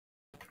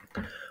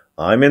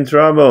I'm in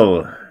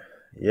trouble.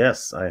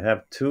 Yes, I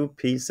have two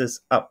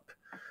pieces up.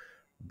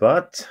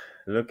 But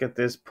look at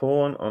this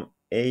pawn on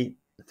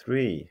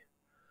a3.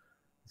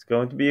 It's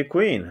going to be a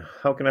queen.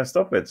 How can I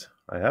stop it?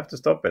 I have to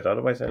stop it,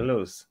 otherwise I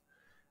lose.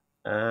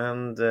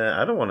 And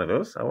I don't want to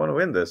lose. I want to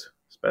win this,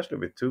 especially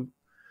with two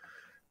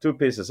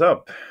pieces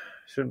up.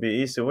 Should be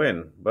easy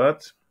win.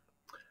 But,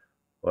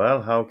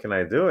 well, how can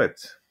I do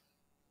it?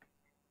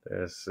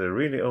 There's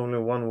really only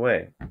one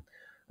way.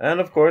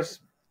 And of course,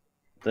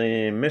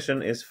 the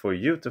mission is for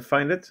you to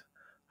find it.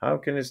 How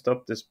can you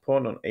stop this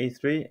pawn on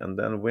a3 and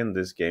then win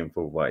this game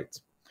for white?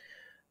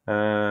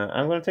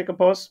 I'm going to take a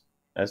pause,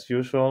 as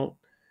usual.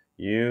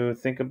 You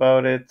think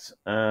about it,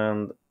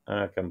 and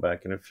I'll come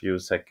back in a few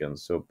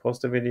seconds. So pause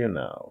the video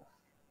now.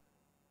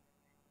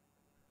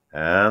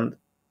 And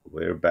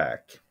we're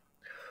back.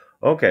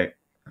 Okay,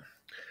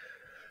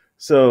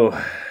 so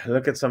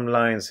look at some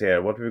lines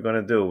here. What we're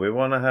going to do, we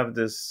want to have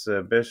this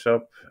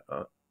bishop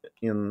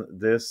in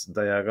this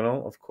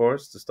diagonal, of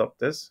course, to stop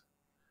this.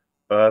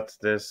 But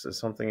there's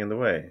something in the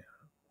way.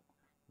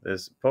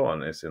 This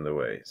pawn is in the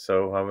way.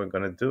 So how are we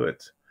going to do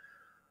it?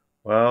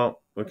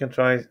 Well, we can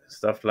try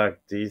stuff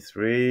like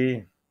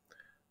d3,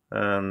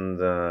 and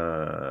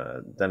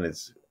then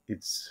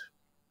it's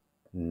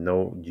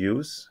no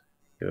use.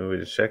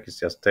 With the check, it's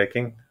just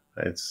taking.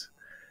 It's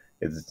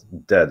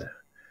dead.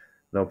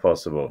 No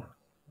possible.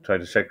 Try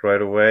to check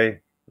right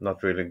away.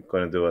 Not really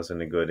going to do us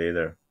any good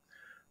either.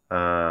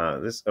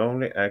 There's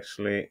only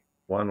actually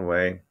one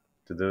way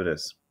to do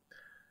this.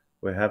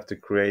 We have to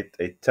create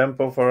a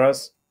tempo for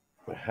us.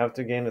 We have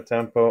to gain a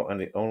tempo,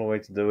 and the only way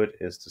to do it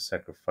is to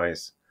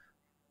sacrifice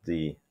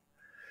the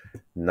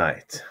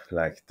knight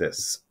like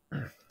this.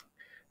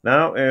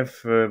 Now,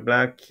 if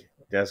black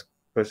just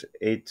push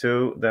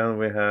a2, then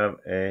we have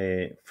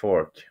a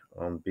fork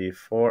on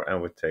b4,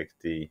 and we take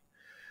the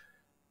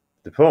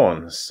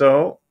pawn.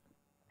 So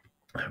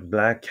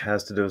black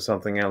has to do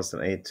something else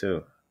than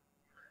a2,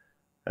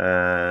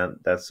 and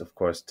that's of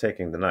course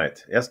taking the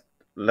knight. Yes,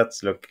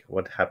 let's look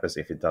what happens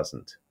if it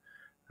doesn't.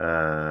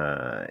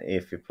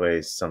 If you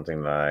play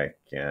something like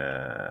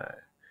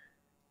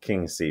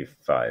king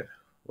c5,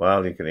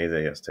 well, you can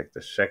either just take the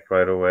check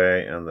right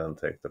away and then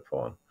take the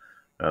pawn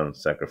and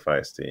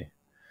sacrifice the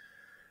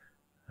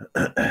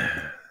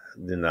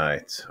the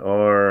knight,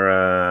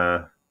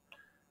 or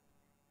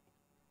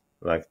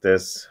like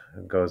this,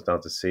 it goes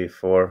down to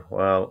c4.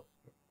 Well,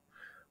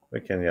 we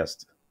can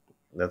just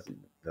let's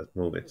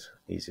move it.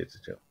 Easier to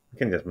do. We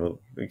can just move.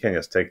 We can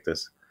just take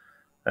this,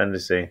 and you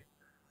see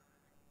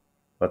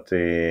what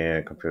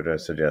the computer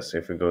suggests.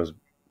 If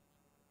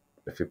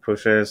it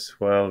pushes,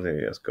 well,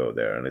 you just go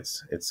there, and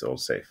it's all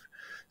safe.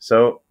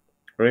 So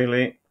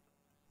really,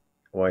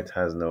 white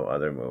has no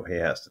other move. He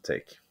has to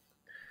take.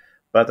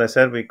 But I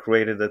said we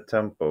created a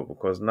tempo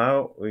because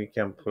now we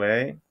can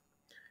play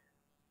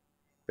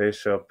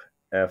bishop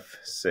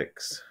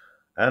f6.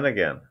 And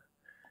again,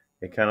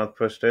 he cannot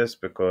push this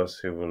because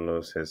he will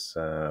lose his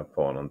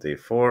pawn on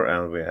d4,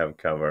 and we have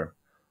cover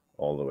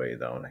all the way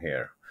down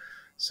here.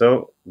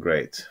 So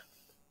great.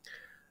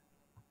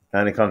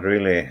 And he can't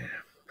really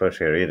push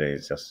here either.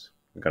 He's just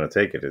gonna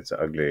take it. It's an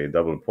ugly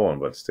double pawn,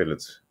 but still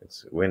it's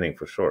winning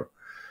for sure.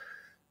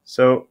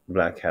 So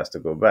black has to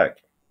go back.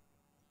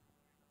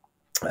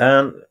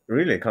 And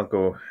really can't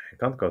go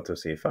to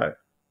c5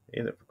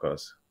 either,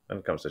 because then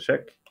it comes to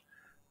check,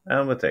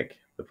 and we take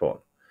the pawn.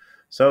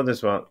 So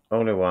there's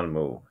only one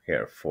move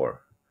here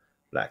for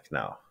black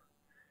now.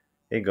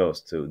 He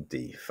goes to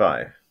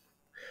d5.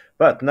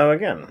 But now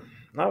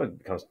it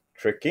becomes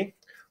tricky.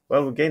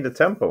 Well, we gained the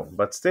tempo,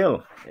 but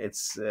still,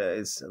 it's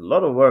a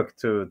lot of work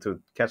to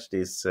catch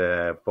this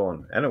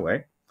pawn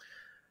anyway.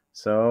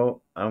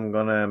 So I'm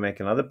gonna make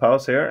another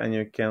pause here, and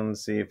you can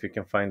see if you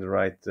can find the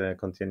right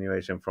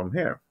continuation from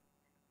here.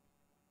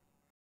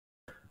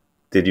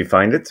 Did you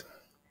find it?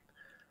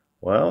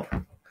 Well,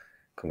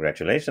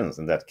 congratulations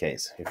in that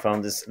case. You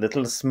found this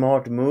little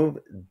smart move,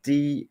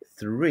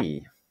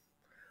 d3.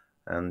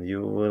 And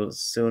you will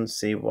soon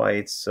see why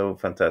it's so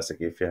fantastic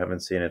if you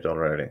haven't seen it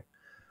already.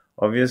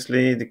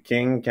 Obviously, the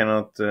king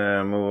cannot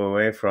move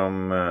away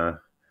from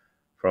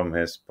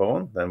his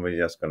pawn. Then we're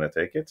just going to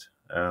take it,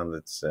 and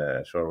it's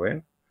a sure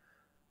win.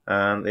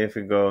 And if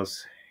it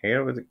goes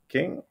here with the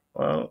king,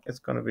 well, it's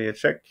going to be a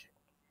check,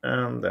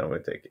 and then we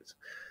take it.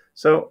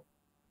 So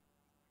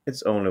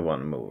it's only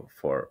one move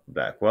for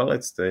black. Well,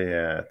 it's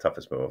the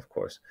toughest move, of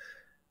course.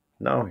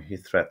 Now he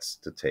threats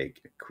to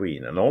take a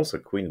queen, and also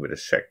queen with a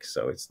check,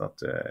 so it's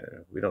not,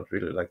 we don't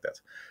really like that.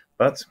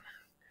 But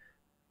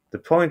the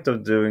point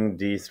of doing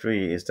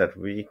d3 is that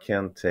we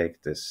can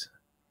take this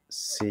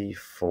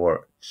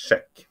c4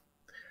 check.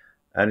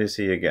 And you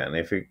see again,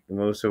 if he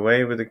moves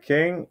away with the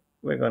king,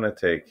 we're going to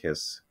take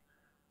his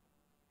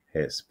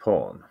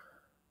pawn.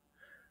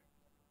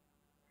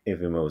 If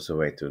he moves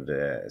away to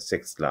the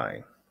 6th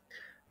line.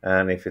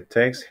 And if it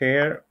takes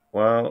here,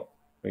 well,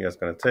 we're just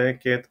going to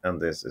take it, and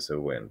this is a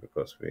win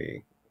because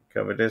we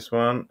cover this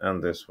one,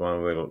 and this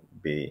one will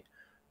be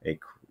a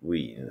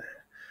queen.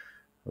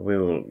 We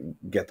will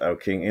get our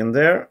king in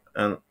there,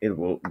 and it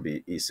will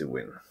be easy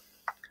win.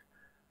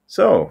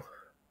 So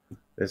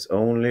there's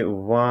only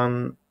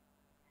one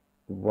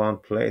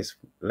place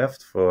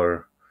left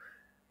for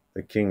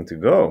the king to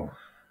go.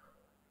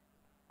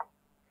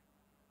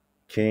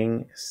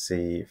 King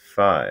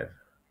c5.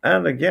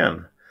 And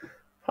again,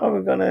 how are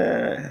we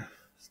gonna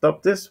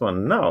stop this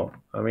one now?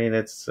 I mean,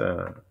 it's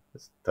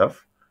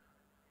tough.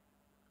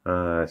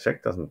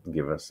 Check doesn't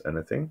give us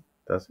anything,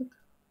 does it?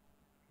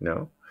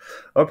 No.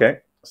 Okay,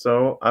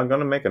 so I'm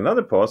gonna make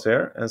another pause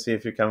here and see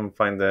if you can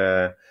find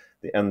the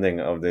ending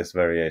of this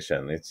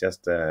variation. It's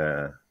just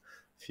a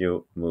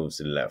few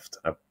moves left.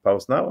 I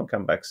pause now and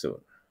come back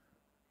soon.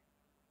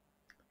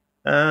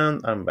 And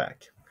I'm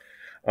back.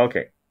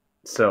 Okay,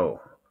 so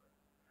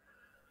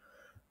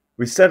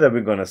we said that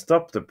we're gonna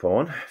stop the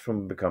pawn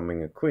from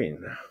becoming a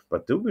queen,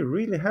 but do we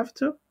really have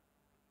to?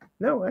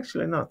 No,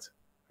 actually not.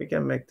 We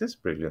can make this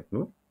brilliant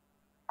move.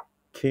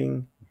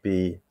 King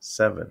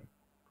b7.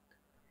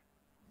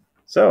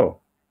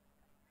 So,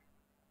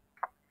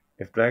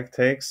 if black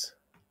takes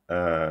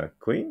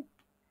queen,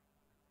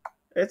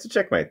 it's a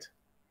checkmate.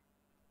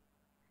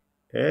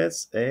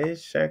 It's a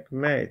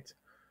checkmate.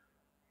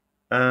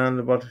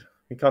 And but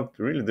we can't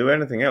really do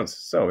anything else.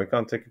 So we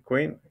can't take a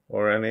queen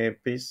or any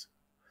piece.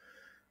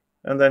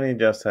 And then he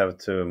just have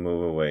to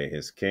move away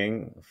his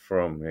king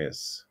from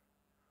his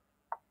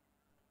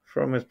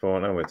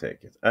pawn, and we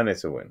take it. And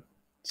it's a win.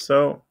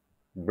 So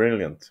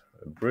brilliant.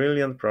 A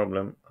brilliant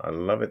problem. I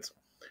love it.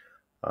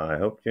 I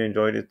hope you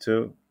enjoyed it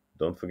too.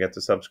 Don't forget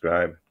to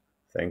subscribe.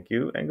 Thank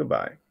you and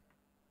goodbye.